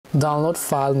Download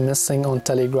file missing on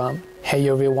Telegram. Hey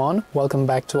everyone, welcome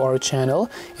back to our channel.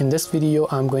 In this video,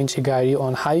 I'm going to guide you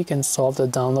on how you can solve the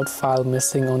download file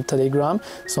missing on Telegram.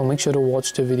 So make sure to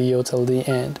watch the video till the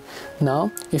end.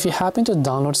 Now, if you happen to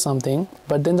download something,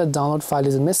 but then the download file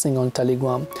is missing on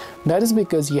Telegram, that is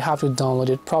because you have to download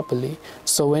it properly.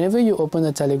 So whenever you open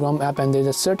the Telegram app and there's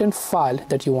a certain file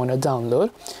that you want to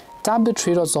download, tap the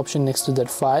three dots option next to that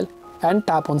file and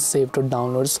tap on save to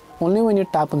downloads. Only when you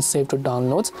tap on save to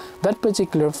downloads, that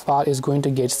particular file is going to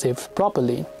get saved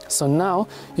properly. So now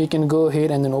you can go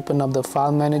ahead and then open up the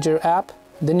file manager app,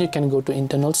 then you can go to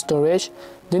internal storage,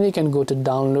 then you can go to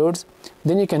downloads,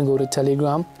 then you can go to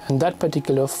Telegram, and that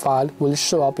particular file will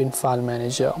show up in file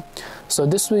manager. So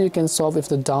this way you can solve if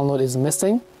the download is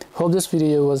missing. Hope this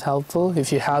video was helpful.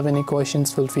 If you have any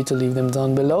questions, feel free to leave them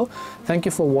down below. Thank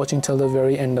you for watching till the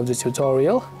very end of the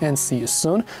tutorial, and see you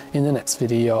soon in the next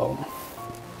video.